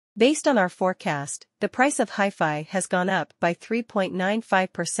Based on our forecast, the price of Hifi has gone up by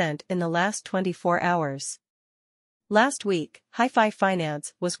 3.95% in the last 24 hours. Last week, Hifi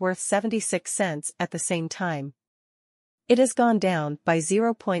Finance was worth 76 cents at the same time. It has gone down by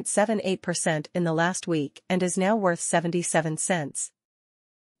 0.78% in the last week and is now worth 77 cents.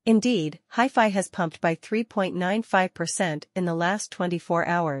 Indeed, Hifi has pumped by 3.95% in the last 24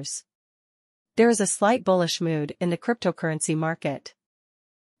 hours. There is a slight bullish mood in the cryptocurrency market.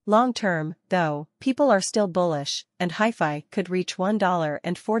 Long-term, though, people are still bullish, and Hifi could reach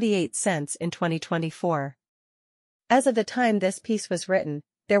 $1.48 in 2024. As of the time this piece was written,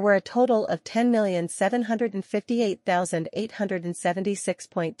 there were a total of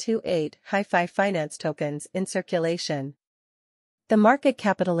 10,758,876.28 Hifi Finance tokens in circulation. The market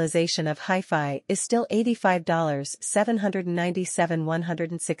capitalization of Hifi is still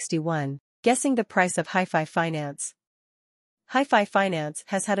 $85,797,161. Guessing the price of Hifi Finance. Hifi Finance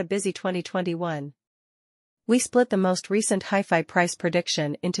has had a busy 2021. We split the most recent Hifi price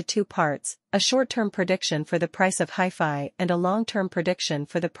prediction into two parts, a short-term prediction for the price of Hifi and a long-term prediction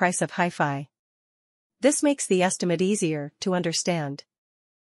for the price of Hifi. This makes the estimate easier to understand.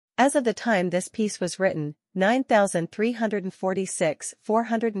 As of the time this piece was written,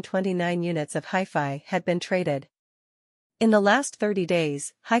 9,346,429 units of Hifi had been traded. In the last 30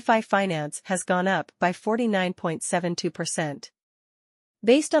 days, Hifi Finance has gone up by 49.72%.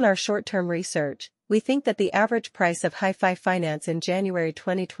 Based on our short-term research, we think that the average price of Hifi Finance in January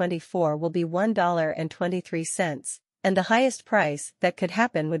 2024 will be $1.23, and the highest price that could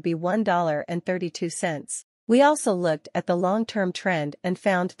happen would be $1.32. We also looked at the long-term trend and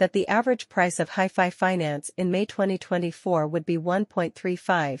found that the average price of Hifi Finance in May 2024 would be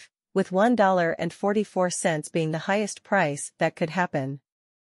 1.35. With $1.44 being the highest price that could happen.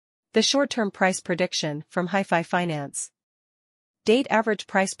 The short-term price prediction from Hifi Finance. Date average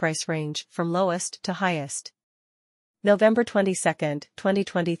price range from lowest to highest. November 22,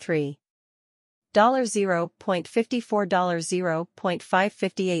 2023. $0.54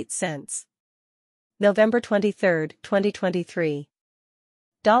 $0.558 cents. November 23, 2023.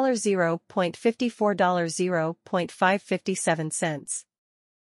 $0.54 $0.557 cents.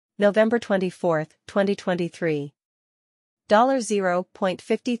 November 24, 2023.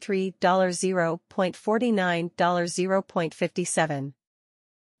 $0.53 $0.49 $0.57.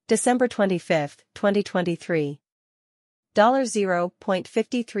 December 25, 2023.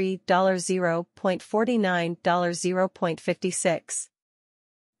 $0.53 $0.49 $0.56.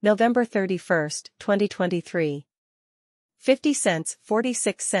 November 31, 2023. 50 cents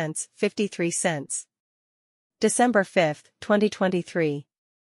 46 cents 53 cents. December 5, 2023.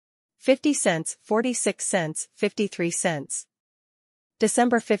 50 cents 46 cents 53 cents.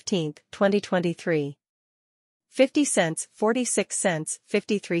 December 15, 2023. 50 cents 46 cents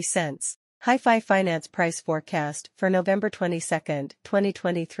 53 cents. Hifi Finance price forecast for November 22,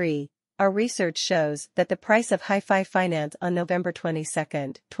 2023. Our research shows that the price of Hifi Finance on November 22,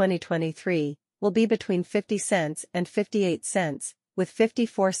 2023, will be between 50 cents and 58 cents, with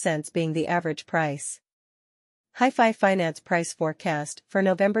 54 cents being the average price. Hifi Finance price forecast for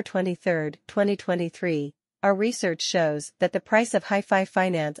November 23, 2023. Our research shows that the price of Hifi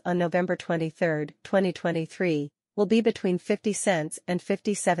Finance on November 23, 2023, will be between 50 cents and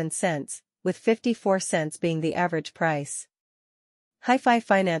 57 cents, with 54 cents being the average price. Hifi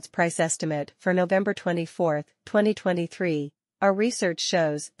Finance price estimate for November 24, 2023. Our research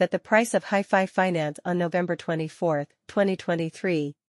shows that the price of Hifi Finance on November 24, 2023,